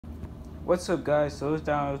What's up, guys? So it's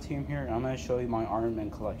Downhill Team here, and I'm going to show you my Iron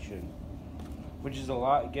Man collection, which is a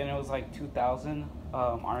lot. Again, it was like 2,000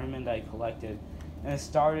 Iron Man that I collected, and it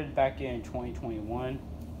started back in 2021,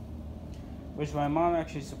 which my mom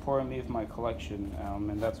actually supported me with my collection,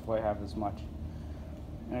 and that's why I have this much.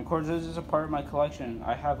 And of course, this is a part of my collection.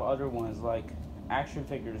 I have other ones like action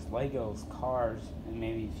figures, Legos, cars, and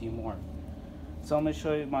maybe a few more. So I'm going to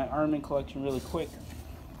show you my Iron Man collection really quick.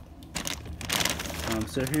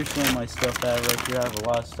 So here's some of my stuff I have right here. I have a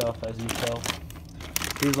lot of stuff, as you tell.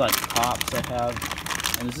 Here's like pops I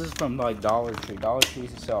have, and this is from like Dollar Tree. Dollar Tree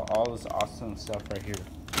used to sell all this awesome stuff right here.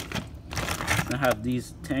 And I have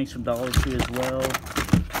these tanks from Dollar Tree as well.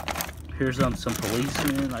 Here's some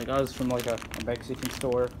policemen. I got this from like a Mexican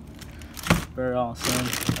store. Very awesome.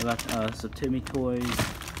 I got some Timmy toys,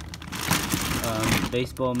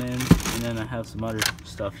 baseball men, and then I have some other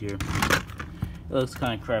stuff here. It looks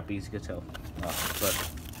kind of crappy, as you can tell.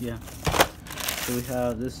 But yeah, so we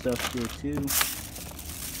have this stuff here too.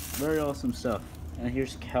 Very awesome stuff. And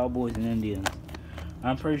here's Cowboys and Indians.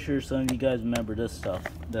 I'm pretty sure some of you guys remember this stuff,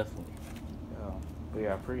 definitely. But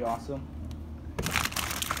yeah, pretty awesome.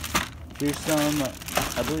 Here's some,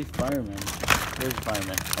 I believe, firemen. Here's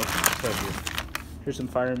firemen. Okay, so here's some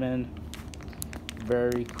firemen.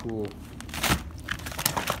 Very cool.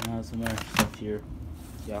 Some other stuff here.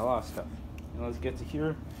 Yeah, a lot of stuff. And let's get to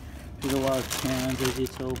here. There's a lot of tans, as you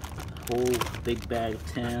tell, whole big bag of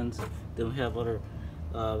tans. Then we have other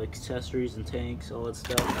accessories and tanks, all that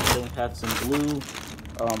stuff. And then we have some blue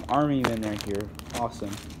army men in here. Awesome.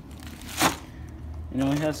 And then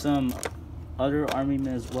we have some other army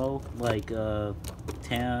men as well, like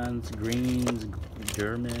tans, greens,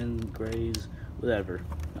 German, grays, whatever.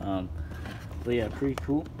 But yeah, pretty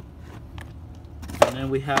cool. And then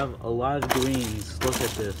we have a lot of greens. Look at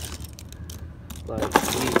this. Like,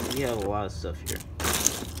 we have a lot of stuff here.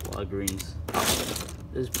 A lot of greens.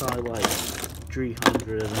 There's probably like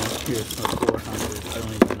 300 of them here, or 400. I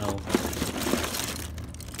don't even know.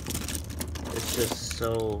 It's just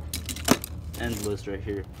so endless right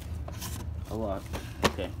here. A lot.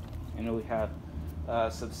 Okay. And then we have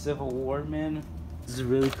some Civil War men. This is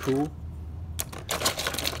really cool.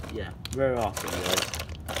 Yeah, very awesome, guys.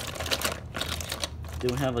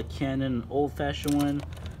 Then we have a Canon old-fashioned one.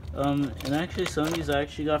 And actually some of these I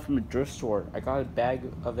actually got from a thrift store. I got a bag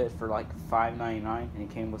of it for like $5.99, and it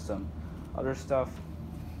came with some other stuff.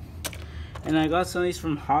 And I got some of these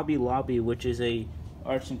from Hobby Lobby, which is a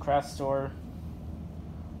arts and crafts store,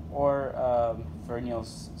 or for, you know,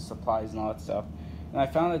 supplies and all that stuff. And I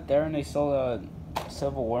found it there, and they sold a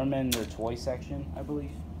Civil War men in their toy section, I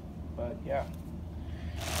believe. But yeah.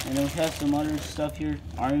 And then we have some other stuff here,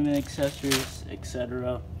 armament accessories,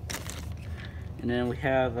 etc. And then we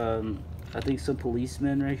have, I think, some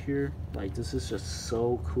policemen right here. Like, this is just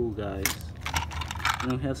so cool, guys. And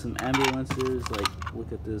then we have some ambulances. Like,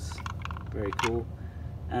 look at this. Very cool.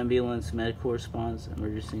 Ambulance medical response,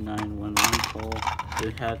 emergency 911 call.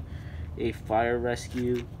 We have a fire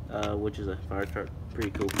rescue, which is a fire truck. Pretty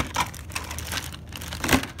cool.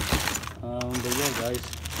 But yeah, guys,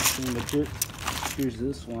 that's pretty much it. Here's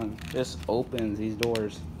this one. This opens these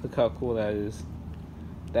doors. Look how cool that is.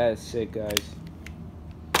 That is sick, guys.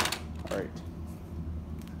 Alright.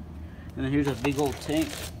 And then here's a big old tank.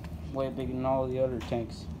 Way bigger than all the other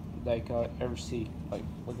tanks that I could ever see. Like,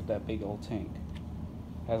 look at that big old tank.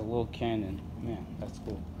 Has a little cannon. Man, that's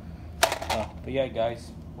cool. But yeah,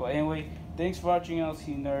 guys. Well, anyway, thanks for watching. I'll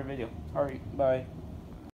see you in another video. Alright, bye.